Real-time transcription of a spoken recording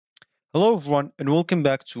Hello everyone and welcome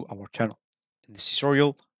back to our channel. In this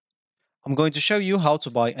tutorial, I'm going to show you how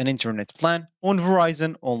to buy an internet plan on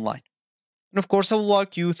Verizon online. And of course, I will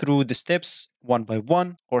walk you through the steps one by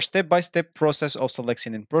one or step-by-step process of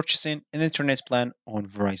selecting and purchasing an internet plan on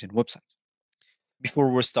Verizon website.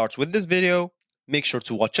 Before we start with this video, make sure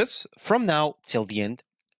to watch us from now till the end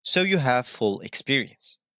so you have full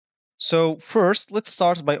experience. So first, let's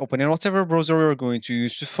start by opening whatever browser we're going to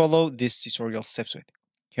use to follow this tutorial steps with.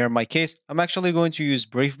 Here in my case, I'm actually going to use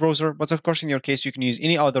Brave browser, but of course in your case you can use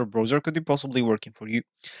any other browser could be possibly working for you,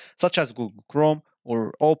 such as Google Chrome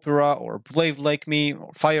or Opera or Brave like me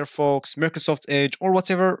or Firefox, Microsoft Edge or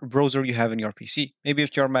whatever browser you have in your PC. Maybe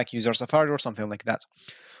if you're a Mac user Safari or something like that.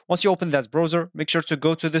 Once you open that browser, make sure to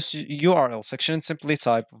go to this URL section and simply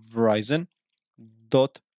type verizon.com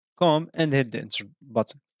and hit the enter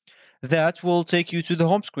button. That will take you to the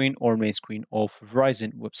home screen or main screen of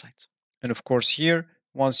Verizon website. And of course here,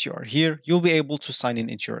 once you are here, you'll be able to sign in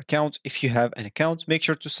into your account. If you have an account, make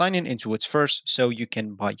sure to sign in into it first so you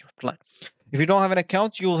can buy your plan. If you don't have an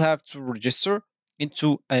account, you'll have to register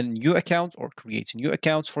into a new account or create a new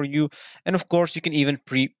account for you. And of course, you can even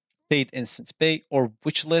prepaid instant pay or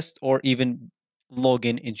wish list or even log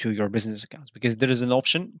in into your business accounts because there is an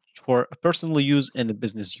option for a personal use and a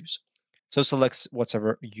business use. So select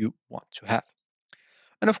whatever you want to have.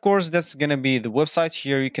 And of course, that's going to be the website.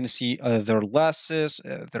 Here you can see their lasses,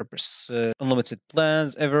 their unlimited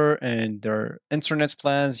plans ever, and their internet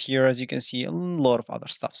plans here, as you can see, a lot of other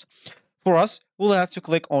stuffs. For us, we'll have to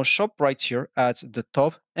click on shop right here at the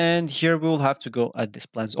top. And here we will have to go at this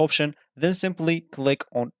plans option. Then simply click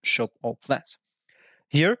on shop all plans.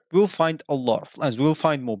 Here, we'll find a lot of plans. We'll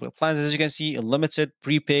find mobile plans, as you can see, unlimited,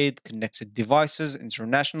 prepaid, connected devices,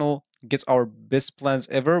 international, gets our best plans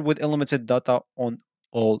ever with unlimited data on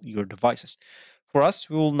all your devices. For us,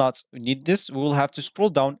 we will not need this. We will have to scroll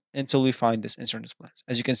down until we find this internet plans.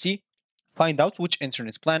 As you can see, find out which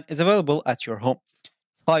internet plan is available at your home.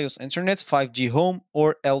 Fios Internet, 5G Home,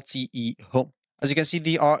 or LTE Home. As you can see,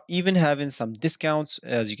 they are even having some discounts.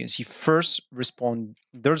 As you can see, first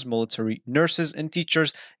responders, military nurses, and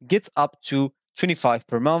teachers get up to 25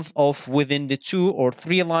 per month off within the 2 or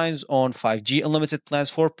 3 lines on 5G unlimited plans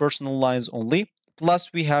for personal lines only.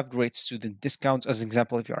 Plus, we have great student discounts. As an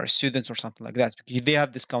example, if you are a student or something like that, because they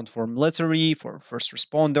have discount for military, for first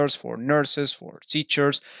responders, for nurses, for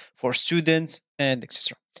teachers, for students, and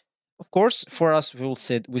etc. Of course, for us, we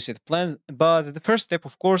set plans, but the first step,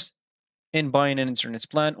 of course, in buying an internet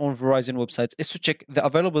plan on Verizon websites is to check the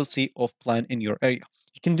availability of plan in your area.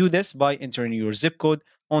 You can do this by entering your zip code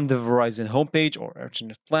on the Verizon homepage or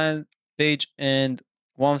internet plan page, and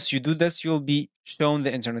once you do this, you'll be shown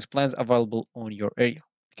the internet plans available on your area.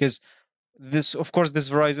 Because this, of course, this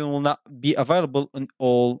Verizon will not be available in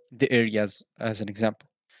all the areas, as an example.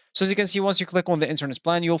 So as you can see, once you click on the internet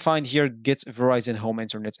plan, you'll find here Get Verizon Home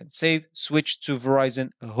Internet and Save. Switch to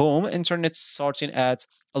Verizon Home Internet starting at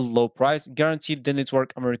a low price. Guaranteed the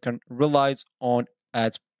network American relies on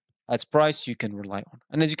at price you can rely on.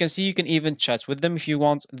 And as you can see, you can even chat with them if you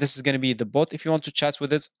want. This is going to be the bot if you want to chat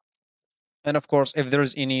with it. And of course, if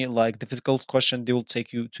there's any like difficult question, they will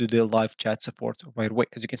take you to the live chat support right away.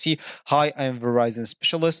 As you can see, hi, I am Verizon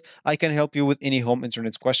specialist. I can help you with any home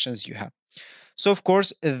internet questions you have. So of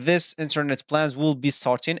course, this internet plans will be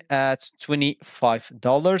starting at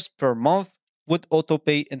 $25 per month with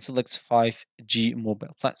autopay and select 5G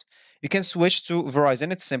mobile plans. You can switch to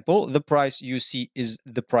Verizon. It's simple. The price you see is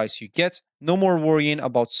the price you get. No more worrying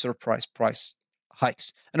about surprise price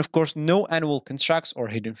hikes. And of course, no annual contracts or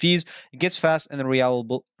hidden fees. It gets fast and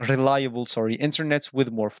reliable internet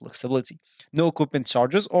with more flexibility. No equipment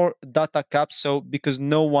charges or data caps. So because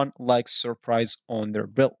no one likes surprise on their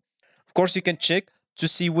bill. Of course, you can check to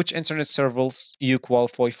see which internet service you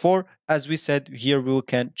qualify for. As we said, here we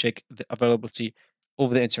can check the availability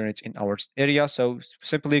of the internet in our area. So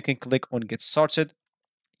simply you can click on get started.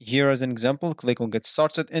 Here as an example, click on get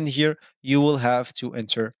started, and here you will have to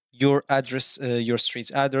enter your address, your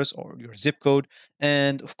street's address or your zip code.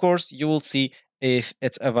 And of course, you will see if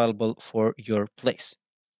it's available for your place.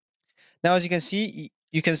 Now, as you can see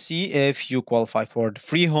if you qualify for the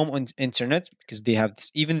free home internet because they have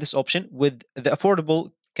this option with the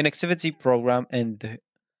affordable connectivity program and the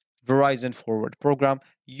Verizon Forward program.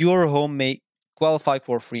 Your home may qualify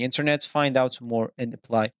for free internet. Find out more and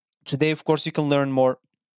apply. Today, of course, you can learn more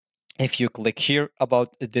if you click here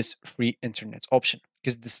about this free internet option.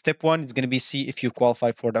 Because the step one is going to be see if you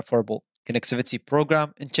qualify for the affordable connectivity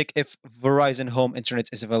program and check if Verizon Home Internet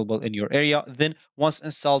is available in your area. Then once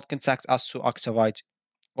installed, contact us to activate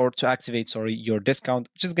your discount,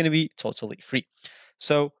 which is going to be totally free.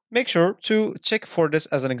 So make sure to check for this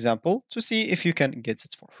as an example to see if you can get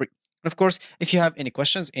it for free. And of course, if you have any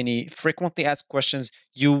questions, any frequently asked questions,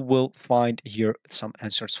 you will find here some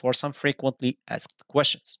answers for some frequently asked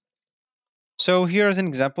questions. So here is an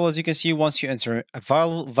example. As you can see, once you enter a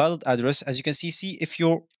valid address, as you can see if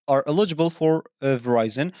you are eligible for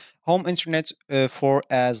Verizon home internet for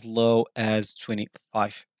as low as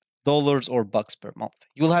 $25 or bucks per month.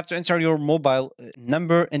 You will have to enter your mobile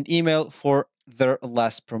number and email for their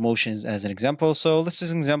last promotions as an example. So this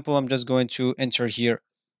is an example. I'm just going to enter here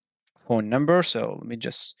phone number. So let me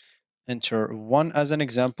just enter one as an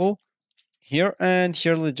example here, and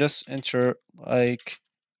here let's just enter like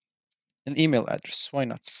an email address. Why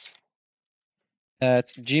not?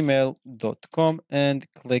 At gmail.com and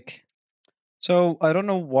click. So I don't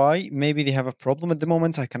know why. Maybe they have a problem at the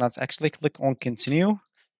moment. I cannot actually click on continue.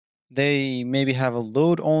 They maybe have a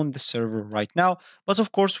load on the server right now. But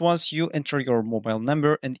of course, once you enter your mobile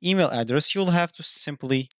number and email address, you'll have to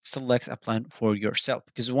simply select a plan for yourself.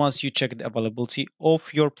 Because once you check the availability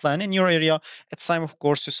of your plan in your area, it's time, of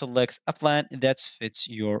course, to select a plan that fits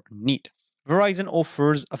your need. Verizon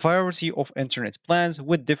offers a variety of internet plans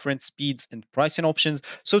with different speeds and pricing options,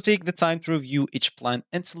 so take the time to review each plan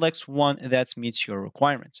and select one that meets your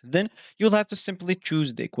requirements. Then you'll have to simply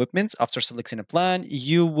choose the equipment. After selecting a plan,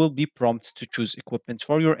 you will be prompted to choose equipment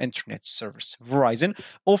for your internet service. Verizon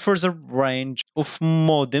offers a range of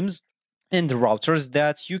modems and routers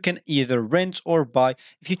that you can either rent or buy.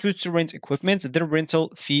 If you choose to rent equipment, the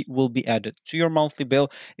rental fee will be added to your monthly bill.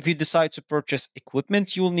 If you decide to purchase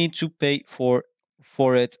equipment, you will need to pay for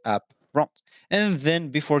it up front. And then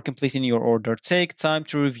before completing your order, take time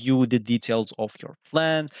to review the details of your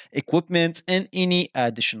plans, equipment, and any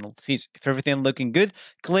additional fees. If everything looking good,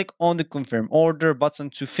 click on the confirm order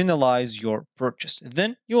button to finalize your purchase.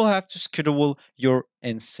 Then you will have to schedule your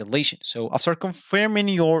installation. So after confirming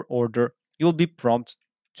your order, you'll be prompted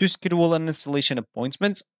to schedule an installation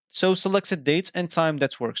appointment. So select a date and time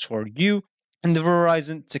that works for you, and the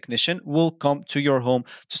Verizon technician will come to your home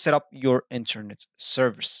to set up your internet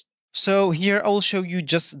service. So here I will show you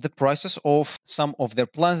just the prices of some of their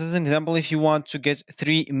plans. As an example, if you want to get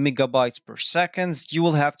 3 megabytes per second, you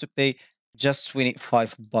will have to pay just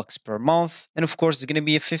 25 bucks per month. And of course, it's going to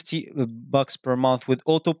be a 50 bucks per month with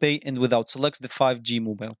auto pay and without select the 5G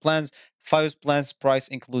mobile plans. Fios plans price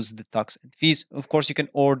includes the tax and fees. Of course, you can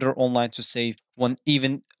order online to save one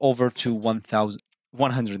even over to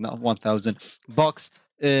 1,100, not 1,000 bucks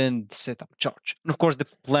in setup charge. And of course, the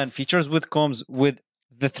plan features with comes with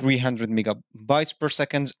the 300 megabytes per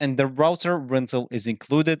second, and the router rental is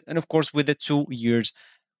included, and of course with the 2 years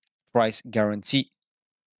price guarantee.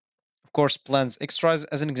 Of course, plans extras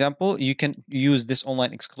as an example, you can use this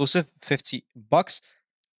online exclusive 50 bucks,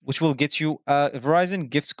 which will get you a Verizon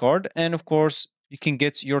gift card, and of course you can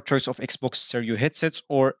get your choice of Xbox stereo headsets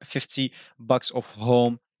or 50 bucks of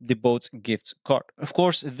home depot gift card. Of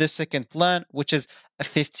course, the second plan, which is a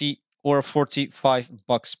 50 or 45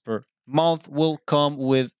 bucks per month, will come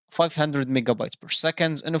with 500 megabytes per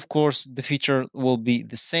second, and of course the feature will be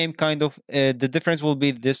the same kind of the difference will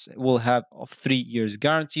be this will have of 3 years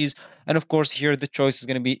guarantees. And of course here the choice is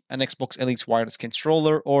going to be an Xbox Elite wireless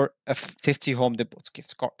controller or a 50 home depot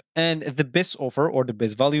gift card, and the best offer or the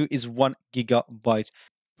best value is 1 gigabyte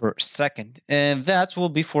per second, and that will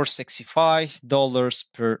be for $65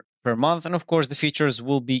 per month. And of course the features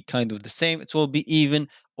will be kind of the same. It will be even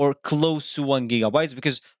or close to 1 gigabytes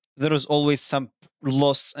because there is always some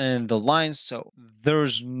loss in the lines. So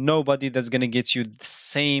there's nobody that's going to get you the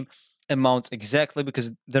same amount exactly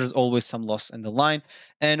because there's always some loss in the line.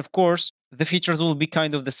 And of course, the features will be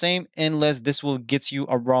kind of the same unless this will get you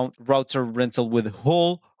around router rental with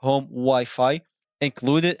whole home Wi-Fi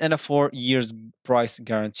included and a 4 years price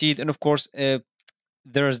guaranteed. And of course,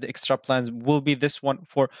 there's the extra plans will be this one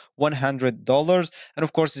for $100, and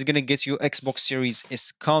of course it's going to get you Xbox Series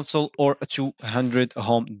S console or a 200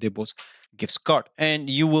 home depot gift card, and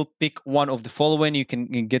you will pick one of the following. You can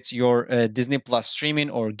get your Disney Plus streaming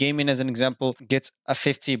or gaming as an example, get a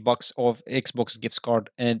 50 bucks of Xbox gift card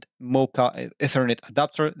and Mocha Ethernet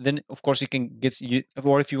adapter. Then of course you can get you,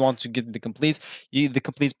 or if you want to get the complete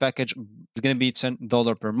package is going to be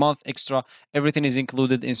 $10 per month extra. Everything is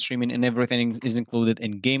included in streaming and everything is included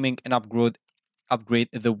in gaming, and upgrade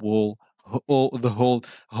the whole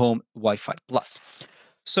home Wi-Fi plus.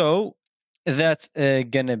 So that's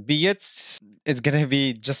gonna be it. It's gonna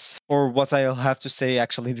be just, or what I'll have to say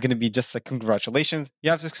actually, it's gonna be just a congratulations. You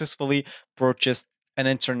have successfully purchased an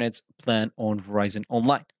internet plan on Verizon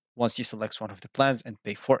Online once you select one of the plans and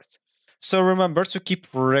pay for it. So remember to keep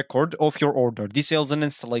record of your order details and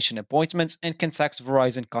installation appointments and contact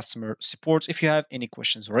Verizon customer support if you have any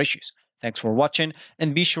questions or issues. Thanks for watching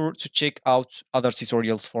and be sure to check out other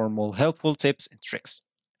tutorials for more helpful tips and tricks.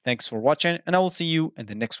 Thanks for watching and I will see you in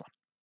the next one.